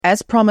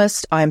As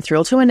promised, I am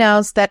thrilled to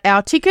announce that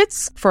our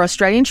tickets for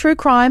Australian True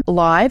Crime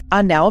Live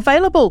are now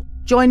available.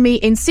 Join me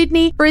in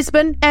Sydney,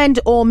 Brisbane and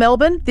or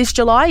Melbourne this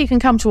July. You can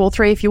come to all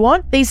three if you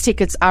want. These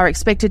tickets are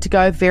expected to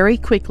go very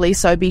quickly,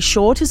 so be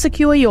sure to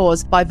secure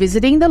yours by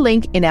visiting the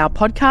link in our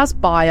podcast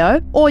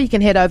bio, or you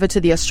can head over to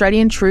the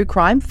Australian True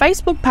Crime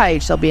Facebook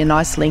page. There'll be a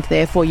nice link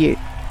there for you.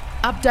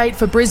 Update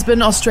for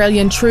Brisbane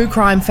Australian True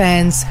Crime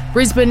fans.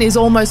 Brisbane is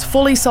almost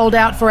fully sold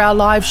out for our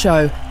live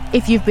show.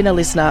 If you've been a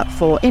listener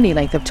for any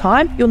length of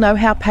time, you'll know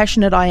how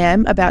passionate I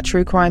am about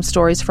true crime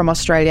stories from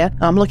Australia.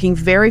 I'm looking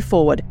very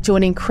forward to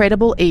an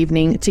incredible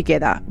evening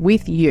together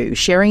with you,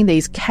 sharing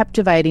these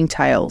captivating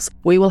tales.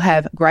 We will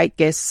have great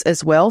guests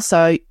as well,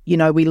 so you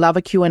know we love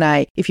a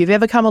Q&A. If you've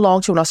ever come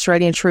along to an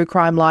Australian True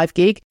Crime Live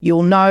gig,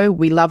 you'll know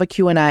we love a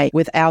Q&A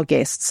with our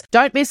guests.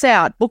 Don't miss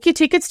out. Book your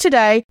tickets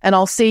today, and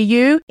I'll see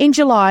you in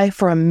July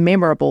for a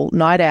memorable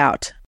night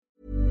out.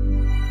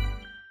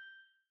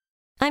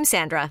 I'm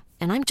Sandra,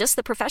 and I'm just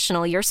the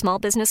professional your small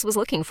business was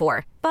looking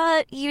for.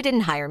 But you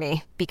didn't hire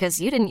me because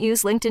you didn't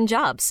use LinkedIn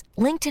Jobs.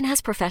 LinkedIn has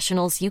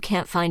professionals you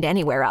can't find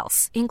anywhere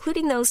else,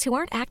 including those who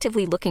aren't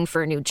actively looking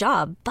for a new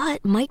job,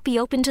 but might be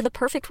open to the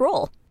perfect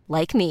role,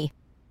 like me.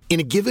 In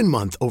a given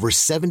month, over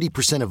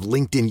 70% of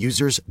LinkedIn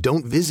users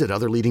don't visit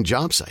other leading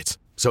job sites.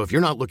 So if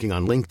you're not looking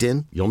on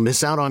LinkedIn, you'll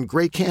miss out on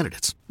great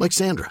candidates like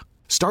Sandra.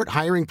 Start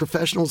hiring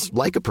professionals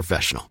like a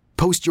professional.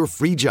 Post your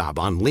free job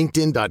on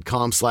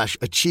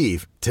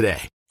linkedin.com/achieve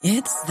today.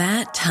 It's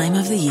that time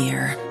of the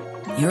year.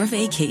 Your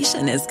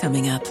vacation is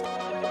coming up.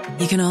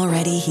 You can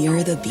already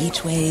hear the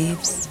beach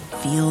waves,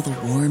 feel the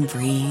warm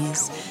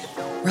breeze,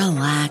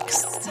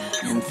 relax,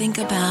 and think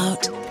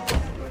about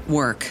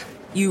work.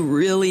 You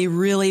really,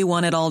 really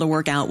want it all to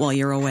work out while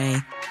you're away.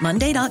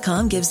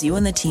 Monday.com gives you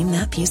and the team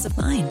that peace of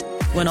mind.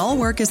 When all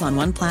work is on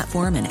one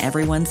platform and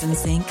everyone's in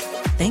sync,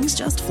 things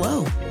just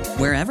flow.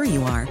 Wherever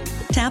you are,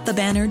 tap the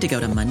banner to go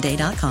to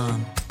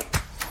Monday.com.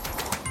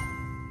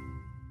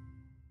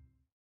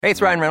 Hey,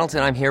 it's Ryan Reynolds,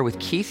 and I'm here with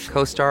Keith,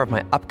 co-star of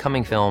my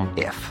upcoming film,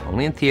 If,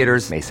 only in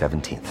theaters May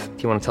 17th.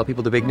 Do you want to tell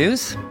people the big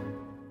news?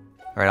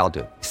 All right, I'll do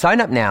it. Sign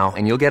up now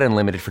and you'll get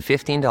unlimited for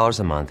 $15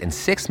 a month and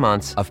 6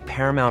 months of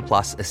Paramount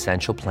Plus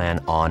Essential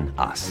Plan on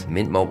us.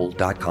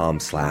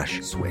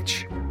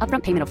 MintMobile.com/switch.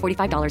 Upfront payment of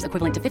 $45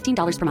 equivalent to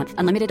 $15 per month.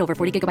 Unlimited over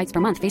 40 gigabytes per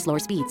month. Face lower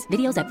speeds.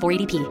 Videos at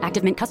 480p.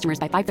 Active Mint customers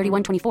by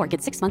 531.24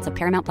 get 6 months of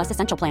Paramount Plus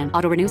Essential Plan.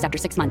 Auto renews after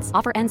 6 months.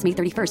 Offer ends May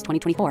 31st,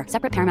 2024.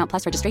 Separate Paramount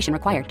Plus registration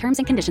required. Terms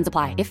and conditions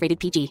apply if rated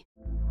PG.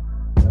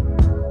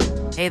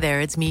 Hey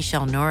there, it's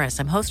Michelle Norris.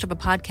 I'm host of a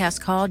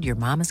podcast called Your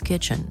Mama's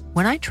Kitchen.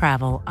 When I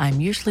travel, I'm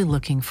usually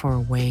looking for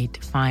a way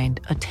to find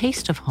a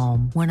taste of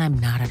home when I'm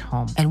not at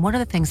home. And one of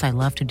the things I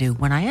love to do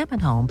when I am at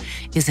home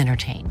is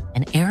entertain.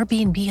 And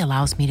Airbnb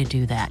allows me to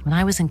do that. When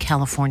I was in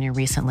California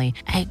recently,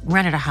 I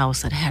rented a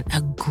house that had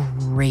a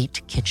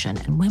great kitchen.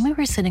 And when we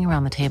were sitting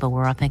around the table, we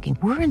were all thinking,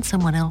 we're in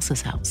someone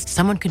else's house.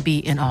 Someone could be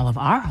in all of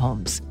our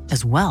homes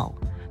as well.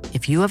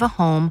 If you have a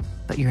home,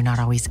 but you're not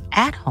always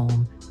at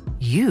home,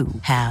 you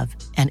have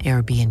an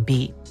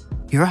Airbnb.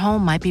 Your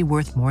home might be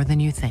worth more than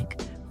you think.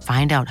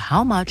 Find out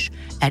how much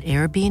at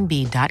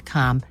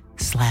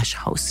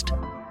airbnb.com/host.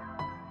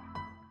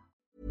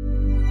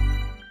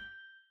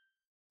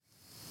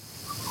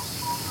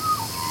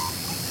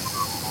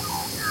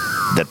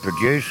 The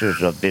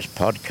producers of this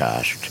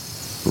podcast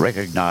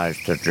recognize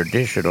the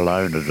traditional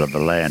owners of the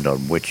land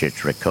on which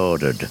it's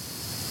recorded.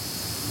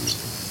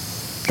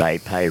 They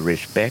pay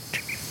respect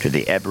to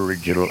the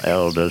Aboriginal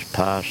elders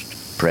past,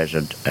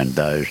 present and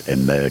those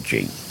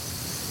emerging.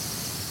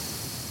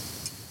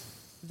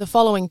 The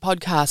following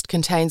podcast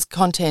contains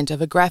content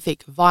of a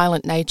graphic,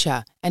 violent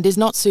nature and is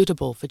not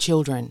suitable for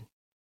children.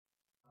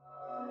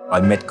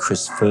 I met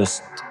Chris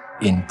first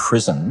in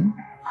prison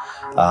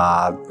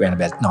around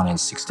about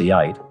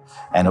 1968,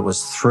 and it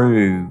was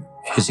through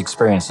his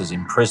experiences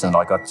in prison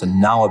I got to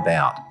know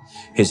about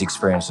his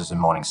experiences in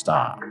Morning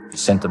Star. He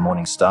sent the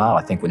Morning Star,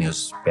 I think, when he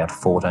was about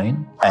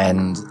 14.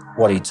 And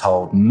what he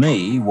told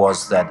me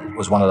was that it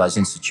was one of those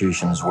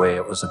institutions where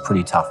it was a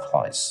pretty tough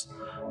place,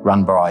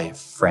 run by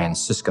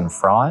Franciscan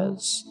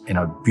friars in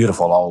a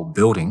beautiful old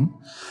building,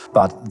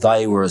 but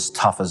they were as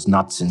tough as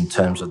nuts in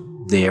terms of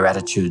their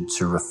attitude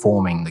to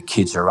reforming the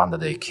kids who are under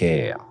their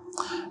care.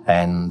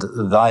 And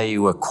they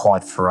were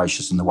quite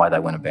ferocious in the way they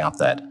went about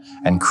that.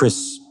 And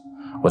Chris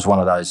was one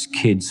of those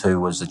kids who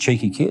was a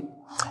cheeky kid.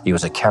 He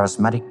was a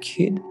charismatic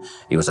kid.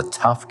 He was a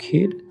tough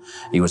kid.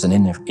 He was an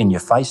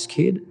in-your-face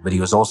kid, but he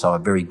was also a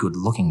very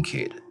good-looking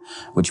kid,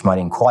 which made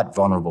him quite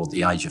vulnerable at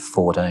the age of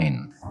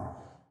 14.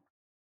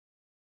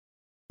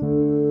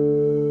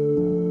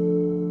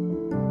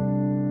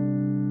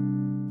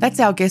 That's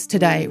our guest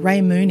today,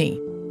 Ray Mooney.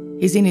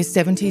 He's in his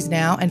 70s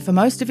now, and for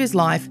most of his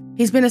life,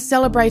 he's been a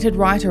celebrated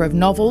writer of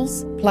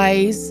novels,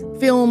 plays,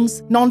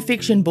 films,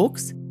 non-fiction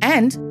books,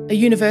 and a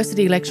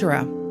university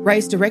lecturer.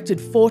 Ray's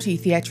directed 40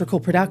 theatrical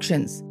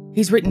productions.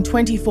 He's written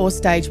 24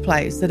 stage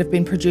plays that have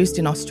been produced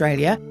in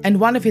Australia, and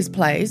one of his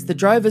plays, The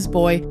Drover's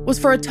Boy, was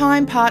for a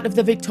time part of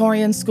the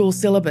Victorian school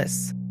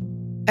syllabus.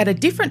 At a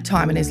different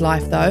time in his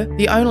life, though,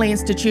 the only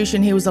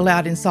institution he was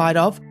allowed inside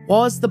of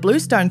was the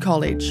Bluestone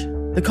College,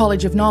 the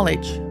College of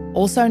Knowledge,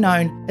 also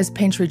known as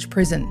Pentridge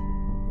Prison.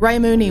 Ray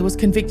Mooney was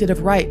convicted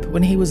of rape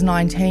when he was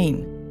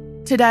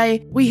 19.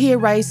 Today, we hear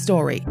Ray's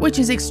story, which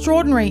is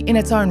extraordinary in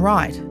its own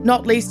right,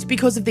 not least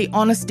because of the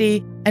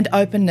honesty and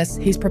openness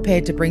he's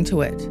prepared to bring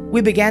to it.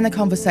 We began the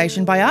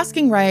conversation by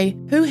asking Ray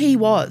who he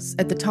was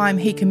at the time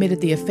he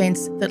committed the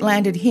offence that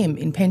landed him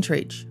in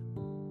Pentridge.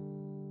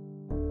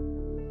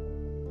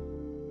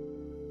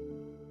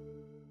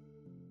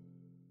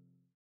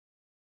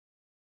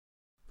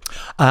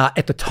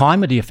 At the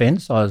time of the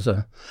offence, I was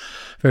a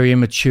very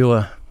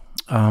immature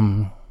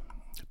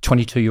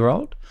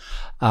 22-year-old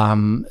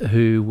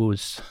who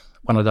was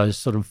one of those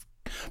sort of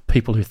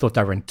people who thought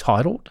they were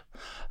entitled.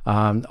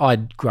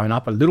 I'd grown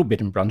up a little bit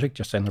in Brunswick,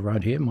 just down the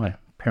road here. My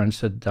parents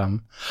had,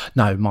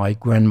 my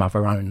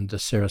grandmother owned the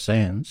Sarah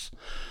Sands,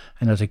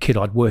 and as a kid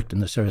I'd worked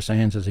in the Sarah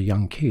Sands as a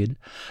young kid,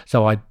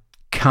 so I'd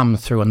come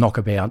through a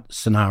knockabout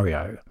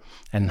scenario,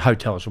 and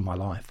hotels were my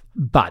life.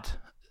 But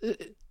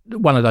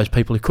one of those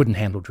people who couldn't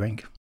handle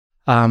drink,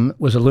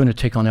 was a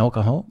lunatic on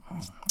alcohol,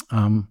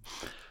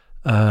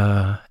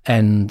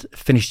 and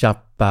finished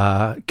up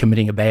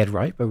committing a bad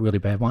rape, a really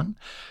bad one,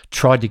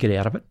 tried to get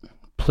out of it,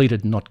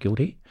 pleaded not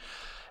guilty,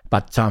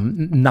 but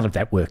none of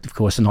that worked, of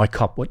course, and I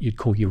copped what you'd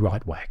call your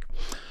right whack.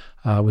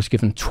 Was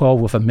given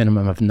 12 with a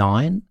minimum of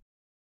 9.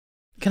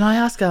 Can I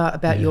ask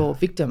about your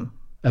victim?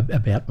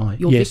 About my...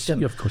 Your yes,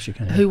 victim? Of course you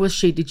can. Who was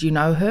she? Did you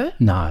know her?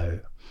 No,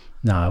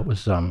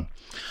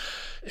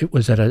 it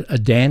was at a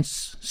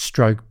dance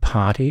stroke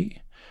party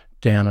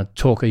down at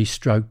Torquay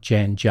stroke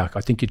Jan Juck.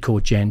 I think you'd call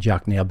it Jan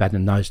Juck now, but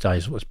in those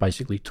days it was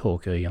basically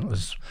Torquay. And it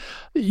was,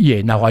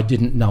 I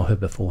didn't know her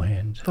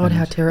beforehand. God,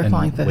 how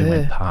terrifying for her. We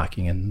went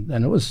parking and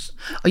it was...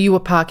 Oh, you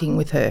were parking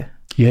with her?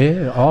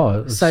 Yeah.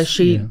 Oh, was, so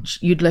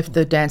you'd left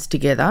the dance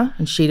together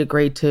and she'd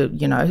agreed to,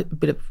 a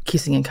bit of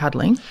kissing and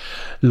cuddling?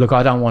 Look,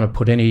 I don't want to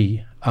put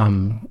any...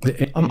 I'm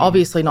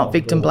obviously not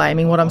victim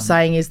blaming. What I'm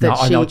saying is that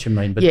I know what you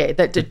mean.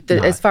 But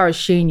as far as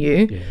she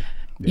knew... Yeah.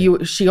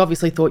 She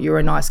obviously thought you were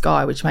a nice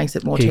guy, which makes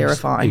it more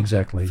terrifying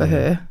for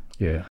her.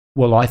 Yeah.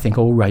 Well, I think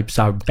all rapes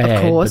are bad,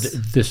 of course.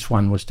 But this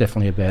one was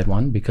definitely a bad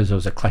one because there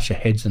was a clash of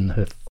heads in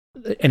her.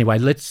 Anyway,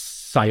 let's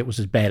say it was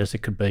as bad as it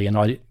could be, and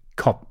I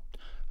copped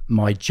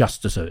my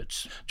just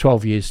desserts.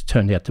 12 years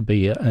turned out to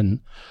be a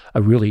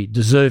really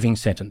deserving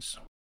sentence.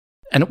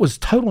 And it was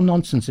total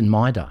nonsense in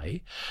my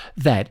day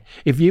that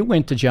if you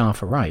went to jail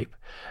for rape,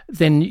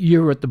 then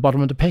you were at the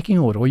bottom of the pecking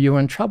order or you were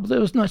in trouble. There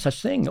was no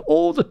such thing.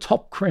 All the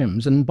top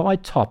crims, and by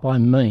top I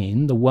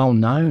mean the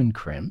well-known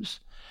crims,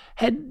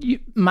 had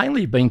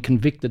mainly been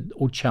convicted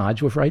or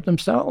charged with rape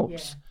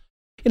themselves.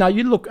 Yeah.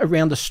 You look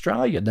around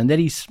Australia, the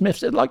Nettie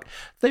Smiths,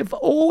 they've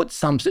all at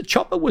some...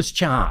 Chopper was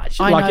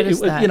charged. I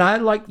noticed that.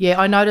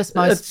 I noticed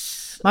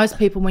most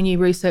people, when you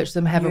research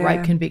them, have a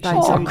rape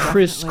conviction.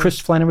 Chris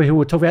Flannery, who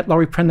we're talking about,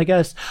 Laurie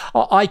Prendergast.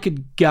 I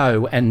could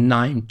go and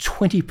name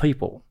 20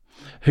 people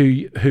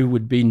who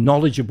would be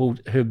knowledgeable,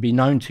 who would be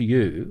known to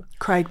you.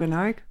 Craig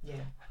Minogue. Yeah.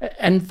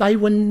 And they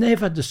were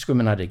never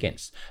discriminated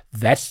against.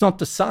 That's not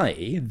to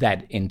say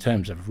that in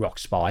terms of rock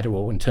spider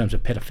or in terms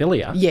of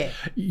pedophilia,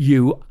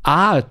 you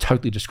are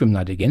totally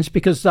discriminated against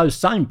because those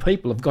same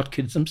people have got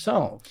kids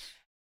themselves.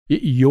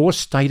 Your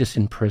status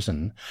in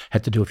prison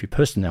had to do with your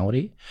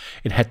personality.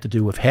 It had to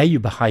do with how you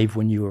behaved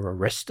when you were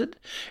arrested.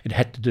 It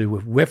had to do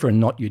with whether or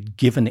not you'd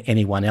given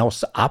anyone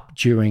else up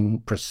during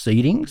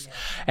proceedings.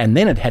 And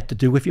then it had to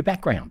do with your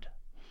background.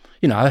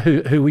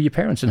 Who were your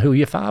parents and who were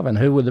your father and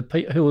who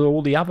were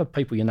all the other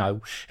people you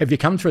know? Have you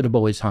come through the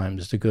boys'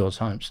 homes, the girls'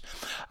 homes?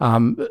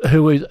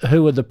 Who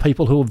are the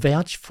people who will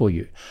vouch for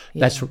you? Yeah.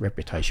 That's what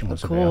reputation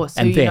was about. Of course,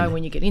 who you know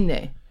when you get in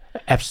there.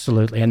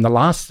 Absolutely. And the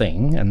last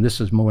thing, and this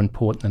is more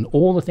important than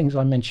all the things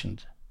I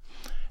mentioned,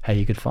 how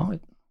you could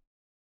fight.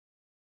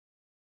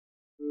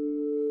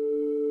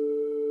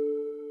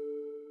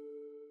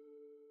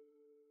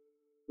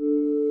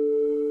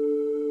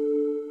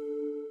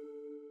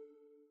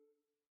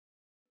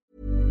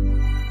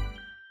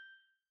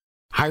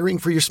 Hiring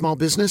for your small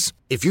business?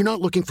 If you're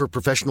not looking for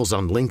professionals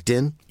on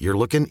LinkedIn, you're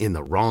looking in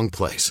the wrong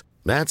place.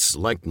 That's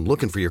like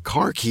looking for your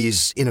car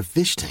keys in a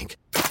fish tank.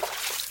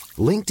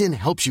 LinkedIn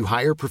helps you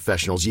hire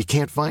professionals you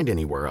can't find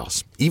anywhere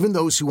else, even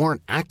those who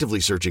aren't actively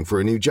searching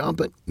for a new job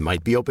but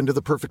might be open to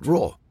the perfect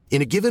role.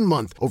 In a given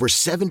month, over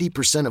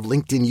 70% of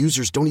LinkedIn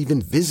users don't even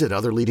visit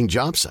other leading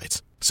job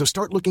sites. So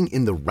start looking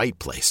in the right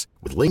place.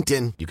 With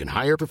LinkedIn, you can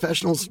hire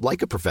professionals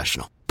like a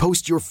professional.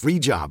 Post your free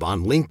job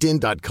on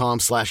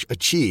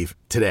linkedin.com/achieve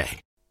today.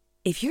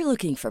 If you're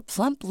looking for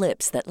plump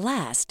lips that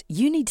last,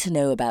 you need to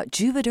know about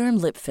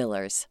Juvederm lip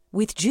fillers.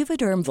 With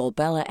Juvederm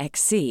Volbella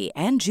XC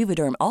and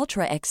Juvederm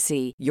Ultra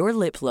XC, your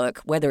lip look,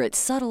 whether it's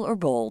subtle or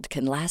bold,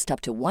 can last up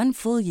to 1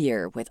 full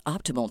year with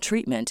optimal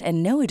treatment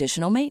and no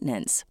additional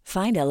maintenance.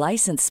 Find a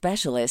licensed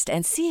specialist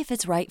and see if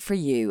it's right for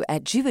you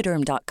at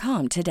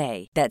Juvederm.com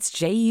today. That's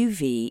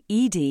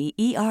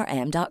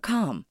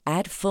JUVEDERM.com.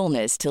 Add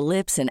fullness to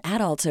lips in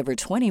adults over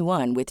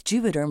 21 with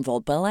Juvederm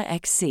Volbella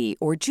XC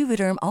or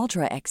Juvederm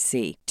Ultra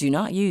XC. Do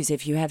not use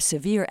if you have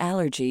severe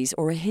allergies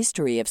or a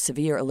history of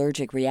severe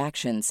allergic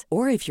reactions,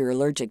 or if you're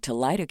allergic to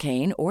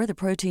lidocaine or the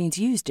proteins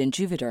used in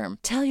Juvederm.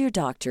 Tell your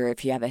doctor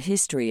if you have a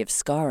history of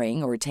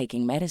scarring or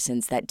taking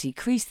medicines that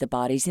decrease the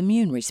body's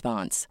immune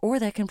response or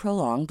that can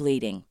prolong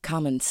bleeding.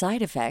 Common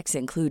side effects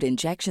include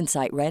injection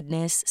site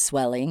redness,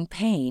 swelling,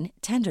 pain,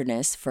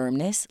 tenderness,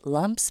 firmness,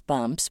 lumps,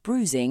 bumps,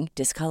 bruising,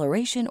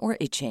 discoloration, or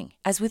itching.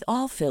 As with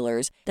all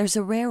fillers, there's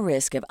a rare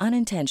risk of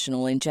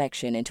unintentional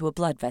injection into a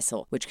blood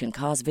vessel, which can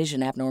cause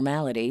vision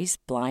abnormalities,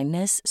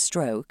 blindness,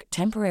 stroke,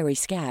 temporary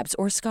scabs,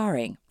 or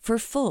scarring. For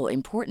full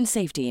important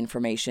safety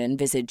information,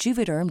 visit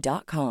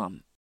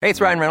Juvederm.com. Hey, it's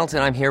Ryan Reynolds,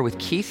 and I'm here with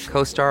Keith,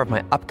 co-star of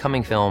my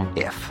upcoming film,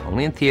 If,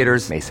 only in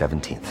theaters May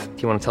 17th.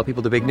 Do you want to tell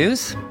people the big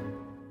news?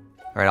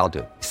 All right, I'll do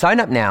it. Sign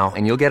up now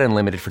and you'll get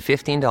unlimited for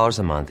 $15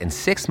 a month and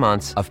 6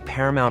 months of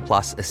Paramount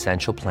Plus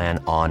Essential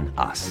Plan on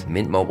us.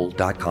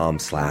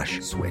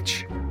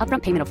 MintMobile.com/switch.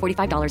 Upfront payment of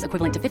 $45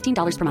 equivalent to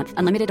 $15 per month.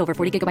 Unlimited over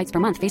 40 gigabytes per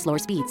month. Face lower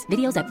speeds.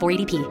 Videos at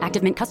 480p.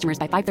 Active Mint customers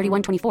by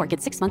 531.24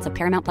 get 6 months of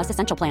Paramount Plus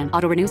Essential Plan.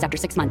 Auto renews after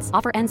 6 months.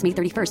 Offer ends May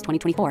 31st,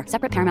 2024.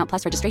 Separate Paramount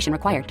Plus registration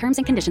required. Terms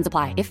and conditions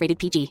apply if rated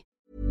PG.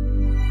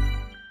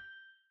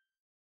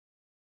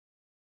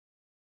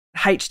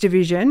 H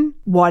Division,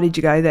 why did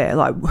you go there?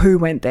 Like, who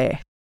went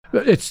there?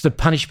 It's the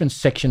punishment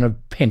section of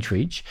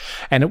Pentridge,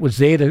 and it was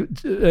there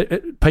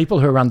to people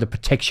who are under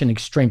protection,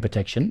 extreme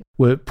protection,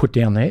 were put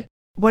down there.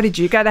 What did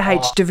you go to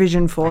H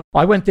Division for?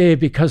 I went there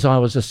because I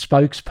was a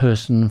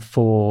spokesperson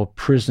for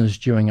prisoners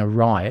during a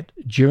riot,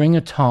 during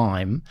a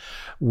time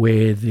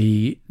where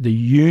the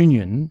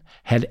union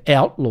had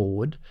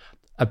outlawed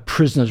a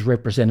prisoners'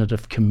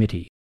 representative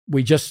committee.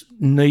 We just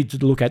need to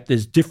look at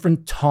there's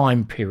different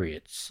time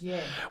periods.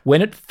 Yeah.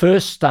 When it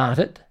first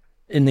started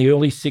in the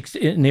early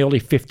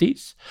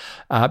 50s,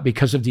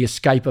 because of the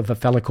escape of a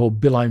fellow called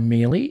Bill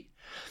O'Meally,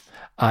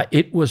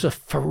 it was a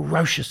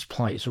ferocious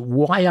place,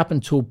 way up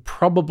until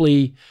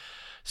probably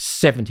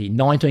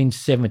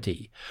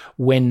 1970,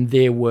 when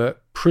there were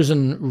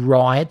prison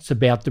riots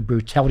about the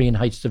brutality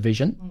in H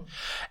Division.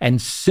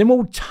 And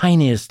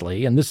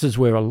simultaneously, and this is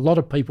where a lot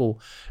of people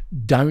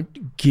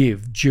don't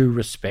give due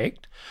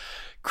respect,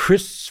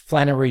 Chris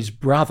Flannery's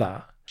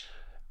brother,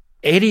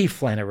 Eddie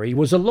Flannery,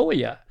 was a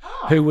lawyer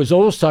who was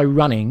also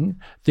running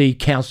the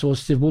Council of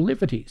Civil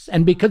Liberties.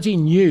 And because he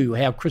knew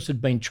how Chris had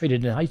been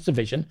treated in H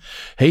Division,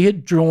 he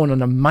had drawn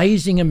an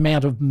amazing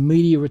amount of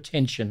media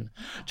attention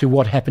to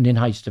what happened in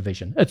H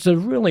Division. It's a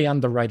really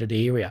underrated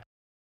area.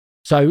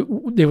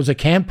 So there was a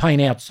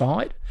campaign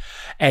outside,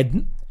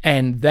 and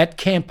that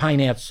campaign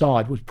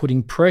outside was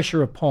putting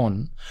pressure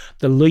upon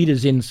the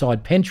leaders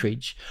inside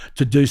Pentridge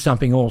to do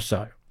something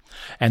also.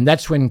 And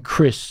that's when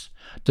Chris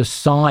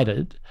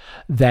decided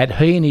that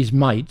he and his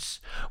mates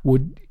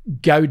would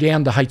go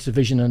down to H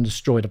Division and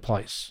destroy the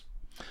place.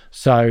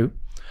 So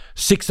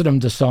 6 of them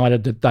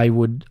decided that they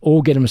would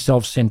all get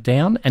themselves sent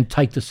down and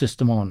take the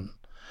system on.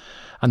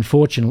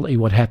 Unfortunately,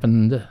 what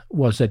happened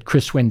was that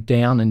Chris went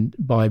down and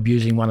by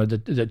abusing one of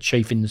the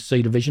chief in the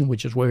C Division,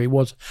 which is where he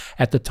was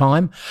at the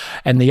time,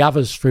 and the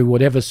others, through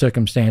whatever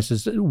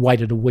circumstances,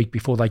 waited a week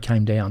before they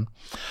came down.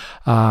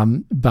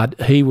 But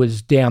he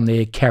was down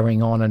there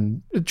carrying on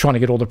and trying to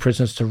get all the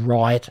prisoners to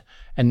riot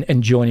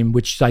and join him,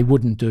 which they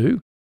wouldn't do.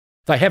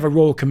 They have a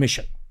Royal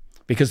Commission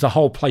because the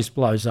whole place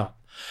blows up.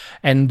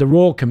 And the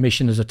Royal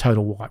Commission is a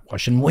total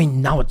whitewash, and we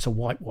know it's a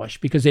whitewash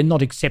because they're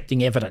not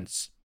accepting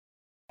evidence.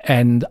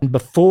 And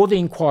before the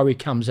inquiry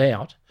comes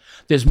out,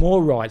 there's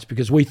more riots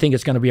because we think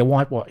it's going to be a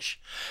whitewash.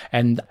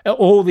 And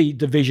all the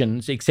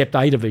divisions except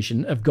A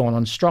Division have gone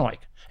on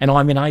strike. And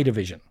I'm in A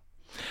Division.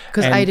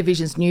 Because A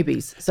Division's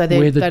newbies, so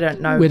they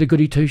don't know. We're the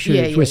goody two-shoes.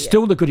 Yeah, we're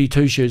still the goody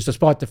two-shoes,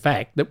 despite the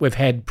fact that we've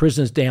had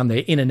prisoners down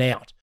there in and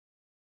out.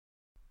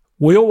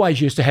 We always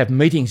used to have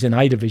meetings in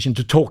A Division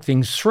to talk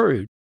things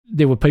through.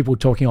 There were people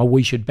talking,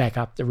 we should back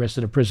up the rest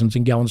of the prisons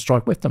and go on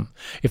strike with them.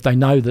 If they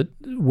know that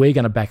we're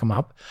going to back them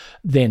up,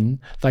 then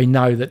they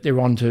know that they're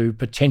on to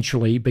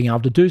potentially being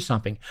able to do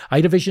something.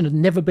 A Division had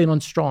never been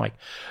on strike.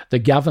 The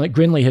governor,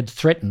 Grinley, had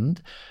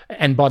threatened,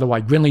 and by the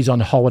way, Grinley's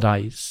on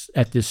holidays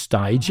at this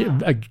stage.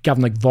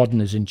 Governor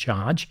Vodden is in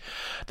charge.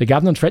 The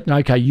governor threatened,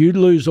 okay, you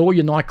lose all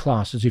your night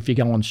classes if you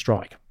go on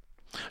strike.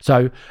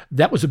 So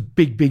that was a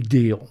big, big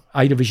deal.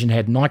 A Division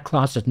had night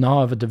classes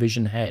no other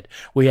division had.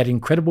 We had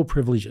incredible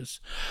privileges.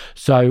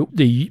 So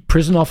the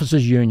Prison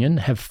Officers Union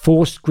have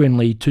forced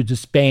Grinley to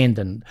disband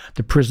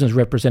the Prisoners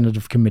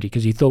Representative Committee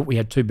because he thought we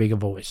had too big a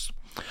voice.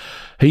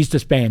 He's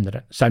disbanded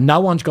it. So no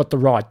one's got the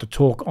right to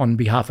talk on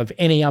behalf of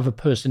any other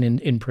person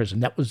in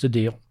prison. That was the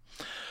deal.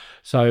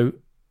 So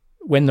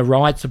when the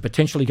riots are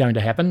potentially going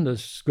to happen, the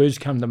screws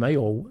come to me,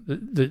 or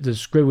the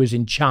screw who's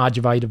in charge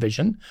of A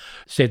Division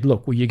said,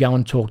 look, will you go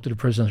and talk to the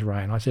prisoners,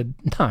 Ray? And I said,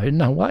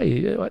 no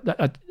way,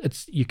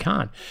 you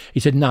can't.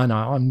 He said, no,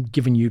 I'm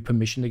giving you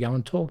permission to go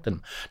and talk to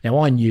them. Now,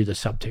 I knew the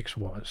subtext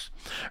was,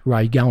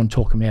 Ray, go and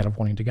talk them out of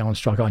wanting to go on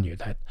strike. I knew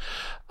that.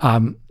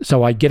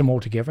 So I get them all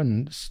together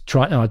and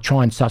I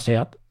try and suss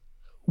out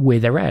where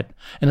they're at.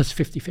 And it's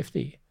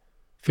 50-50.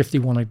 50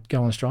 want to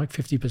go on strike,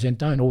 50%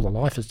 don't. All the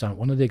lifers don't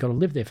want to. They've got to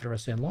live there for the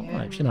rest of their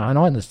lives, and I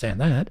understand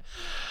that.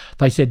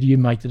 They said, you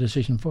make the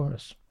decision for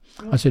us.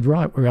 I said,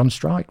 right, we're on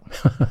strike.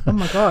 Oh,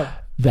 my God.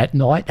 That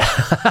night.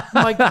 Oh,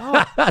 my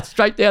God.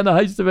 Straight down the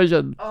Haste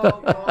Division.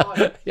 Oh,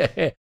 God.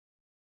 Yeah.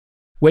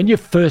 When you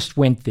first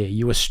went there,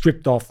 you were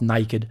stripped off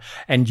naked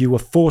and you were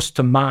forced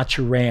to march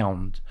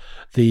around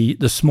the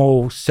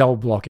small cell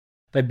block.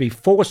 There'd be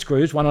 4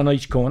 screws, one on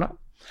each corner,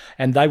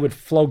 and they would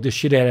flog the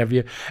shit out of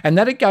you. And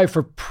that'd go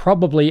for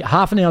probably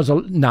half an hour,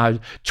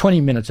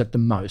 20 minutes at the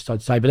most,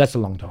 I'd say, but that's a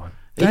long time.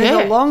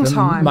 That's a long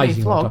time.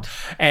 Amazing long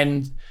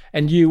time.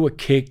 And you were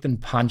kicked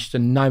and punched,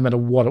 and no matter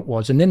what it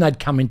was. And then they'd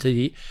come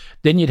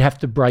then you'd have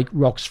to break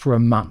rocks for a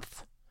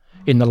month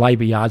in the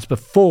labour yards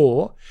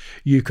before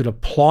you could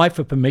apply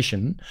for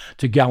permission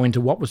to go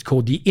into what was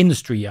called the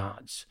industry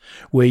yards,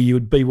 where you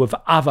would be with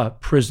other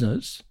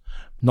prisoners,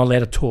 not allowed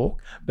to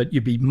talk, but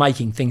you'd be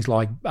making things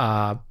like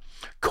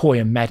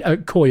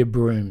coir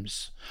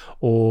brooms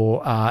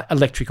or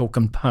electrical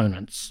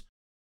components.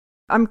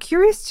 I'm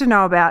curious to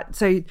know about,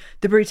 so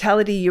the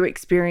brutality you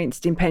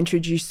experienced in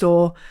Pentridge, you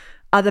saw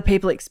other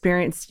people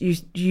experience,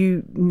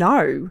 you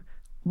know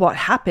what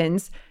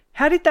happens.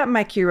 How did that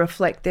make you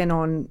reflect then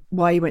on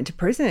why you went to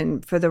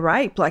prison for the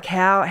rape? Like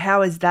how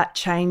has that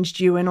changed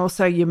you? And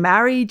also you're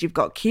married, you've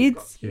got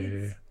kids.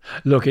 Yeah.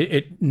 Look,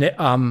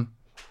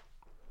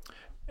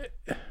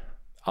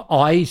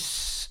 I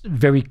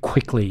very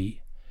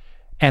quickly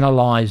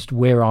analysed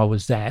where I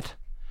was at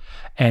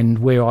and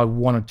where I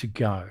wanted to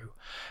go.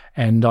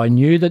 And I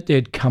knew that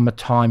there'd come a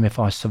time, if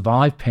I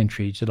survived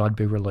Pentridge, that I'd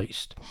be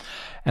released.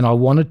 And I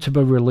wanted to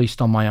be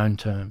released on my own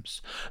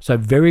terms. So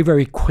very,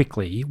 very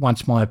quickly,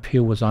 once my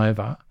appeal was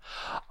over,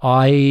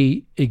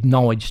 I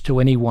acknowledged to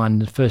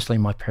anyone, firstly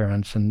my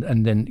parents,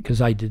 and then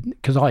because I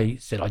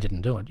said I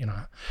didn't do it,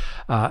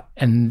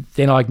 and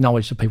then I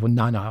acknowledged to people,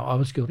 no, I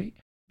was guilty.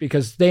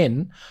 Because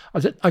then I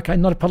said, okay,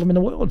 not a problem in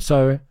the world.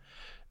 So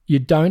you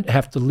don't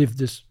have to live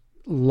this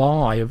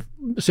lie of,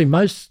 see,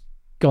 most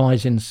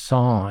guys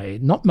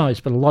inside, not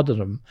most, but a lot of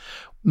them,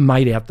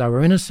 made out they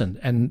were innocent.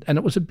 And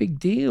it was a big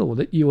deal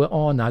that you were,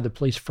 oh no, the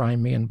police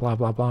framed me and blah,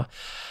 blah, blah.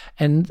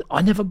 And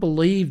I never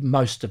believed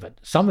most of it.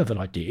 Some of it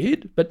I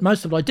did, but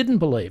most of it I didn't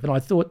believe. And I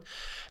thought,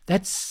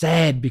 that's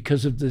sad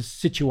because of the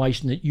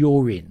situation that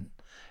you're in.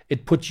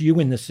 It puts you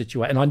in this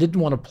situation. And I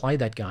didn't want to play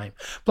that game.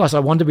 Plus, I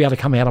wanted to be able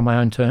to come out on my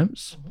own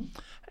terms.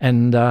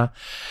 And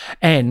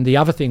the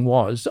other thing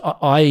was,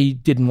 I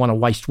didn't want to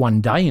waste one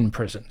day in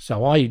prison.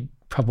 So I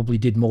probably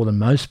did more than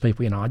most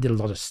people. I did a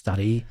lot of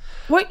study.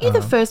 Weren't you the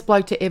first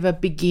bloke to ever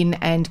begin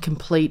and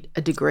complete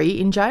a degree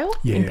in jail,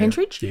 in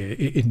Pentridge? Yeah,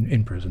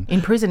 in prison. In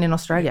prison in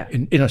Australia?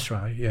 In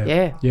Australia,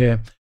 yeah. Yeah.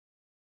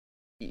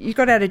 You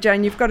got out of jail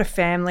and you've got a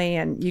family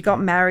and you got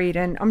married,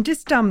 and I'm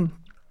just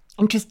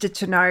interested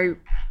to know,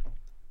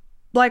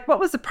 like, what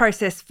was the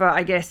process for,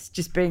 I guess,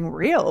 just being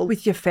real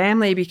with your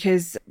family?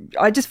 Because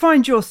I just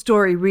find your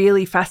story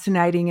really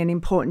fascinating and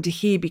important to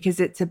hear, because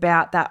it's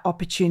about that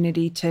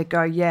opportunity to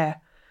go, yeah,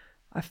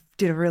 I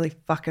did a really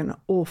fucking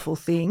awful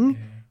thing. Yeah.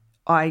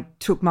 I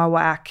took my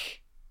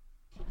whack,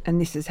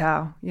 and this is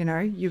how,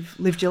 you've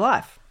lived your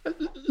life.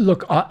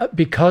 Look,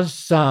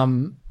 because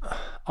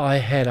I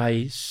had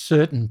a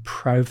certain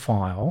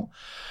profile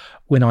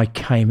when I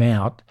came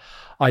out,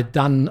 I'd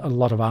done a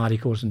lot of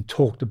articles and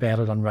talked about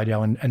it on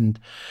radio, and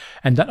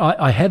that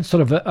I had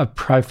sort of a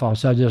profile,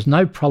 so there's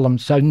no problem.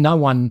 So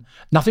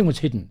nothing was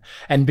hidden.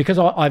 And because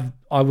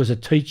I was a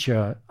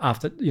teacher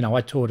after,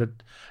 I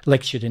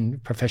lectured in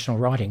professional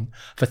writing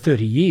for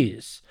 30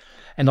 years.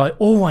 And I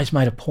always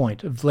made a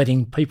point of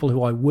letting people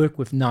who I work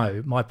with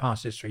know my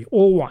past history,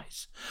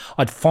 always.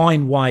 I'd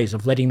find ways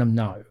of letting them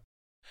know.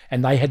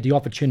 And they had the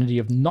opportunity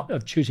of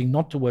choosing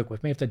not to work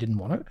with me if they didn't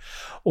want to,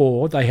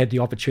 or they had the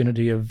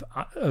opportunity of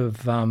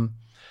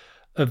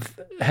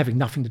having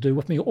nothing to do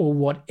with me or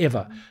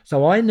whatever.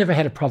 So I never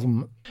had a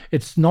problem.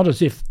 It's not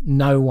as if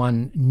no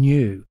one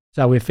knew.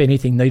 So if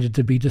anything needed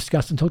to be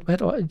discussed and talked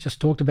about, I just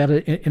talked about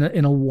it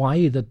in a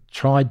way that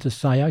tried to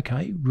say,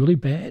 okay, really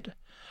bad.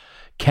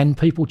 Can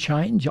people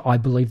change? I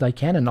believe they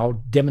can, and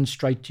I'll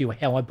demonstrate to you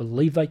how I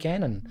believe they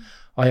can. And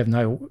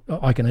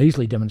I can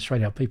easily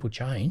demonstrate how people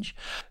change.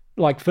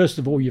 Like, first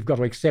of all, you've got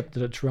to accept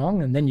that it's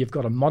wrong, and then you've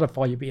got to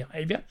modify your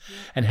behaviour.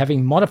 Yeah. And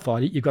having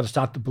modified it, you've got to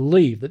start to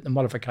believe that the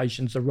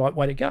modification's the right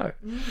way to go.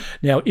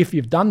 Now, if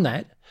you've done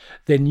that,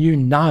 then you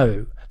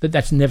know that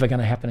that's never going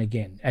to happen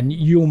again. And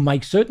you'll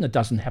make certain it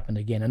doesn't happen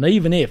again. And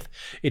even if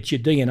it's your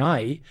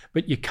DNA,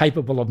 but you're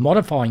capable of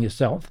modifying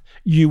yourself,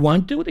 you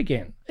won't do it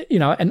again.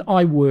 And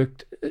I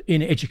worked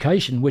in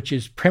education, which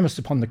is premised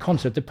upon the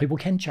concept that people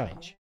can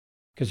change.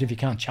 Because if you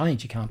can't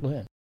change, you can't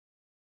learn.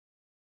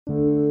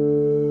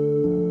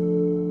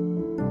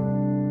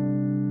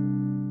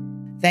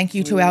 Thank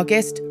you to our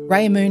guest,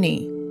 Ray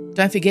Mooney.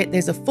 Don't forget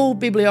there's a full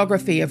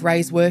bibliography of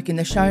Ray's work in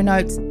the show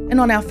notes and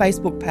on our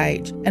Facebook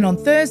page. And on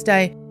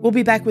Thursday, we'll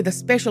be back with a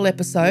special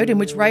episode in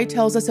which Ray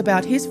tells us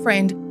about his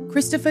friend,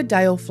 Christopher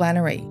Dale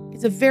Flannery.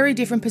 It's a very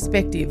different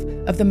perspective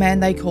of the man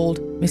they called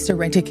Mr.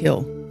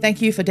 Rent-a-Kill.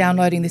 Thank you for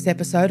downloading this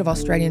episode of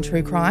Australian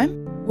True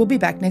Crime. We'll be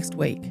back next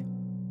week.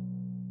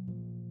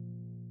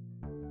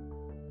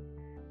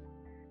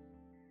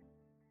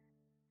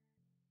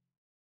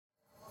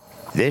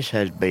 This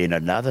has been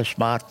another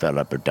Smart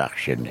Fella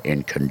production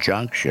in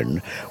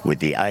conjunction with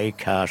the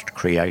Acast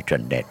Creator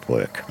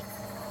Network.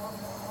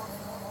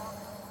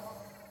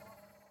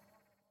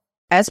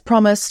 As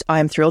promised, I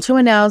am thrilled to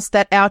announce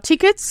that our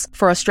tickets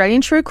for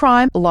Australian True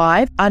Crime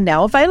Live are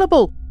now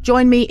available.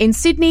 Join me in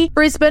Sydney,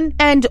 Brisbane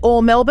and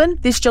or Melbourne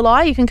this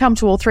July. You can come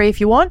to all three if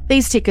you want.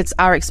 These tickets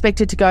are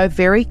expected to go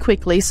very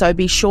quickly, so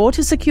be sure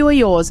to secure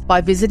yours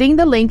by visiting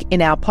the link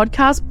in our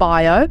podcast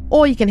bio,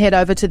 or you can head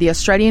over to the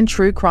Australian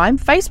True Crime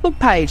Facebook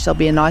page. There'll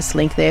be a nice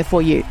link there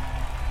for you.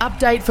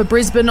 Update for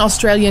Brisbane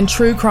Australian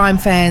True Crime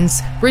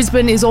fans.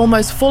 Brisbane is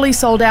almost fully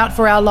sold out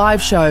for our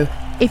live show.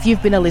 If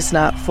you've been a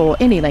listener for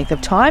any length of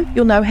time,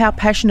 you'll know how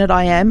passionate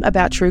I am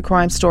about true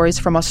crime stories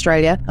from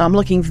Australia. I'm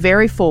looking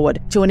very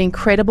forward to an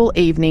incredible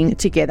evening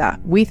together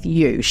with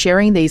you,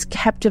 sharing these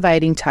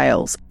captivating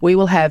tales. We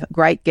will have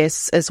great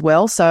guests as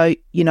well, so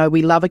you know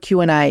we love a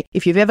Q&A.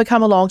 If you've ever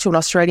come along to an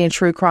Australian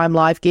True Crime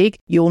Live gig,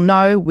 you'll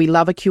know we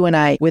love a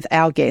Q&A with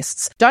our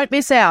guests. Don't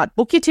miss out.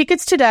 Book your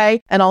tickets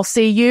today, and I'll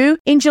see you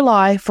in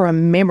July for a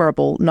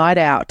memorable night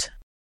out.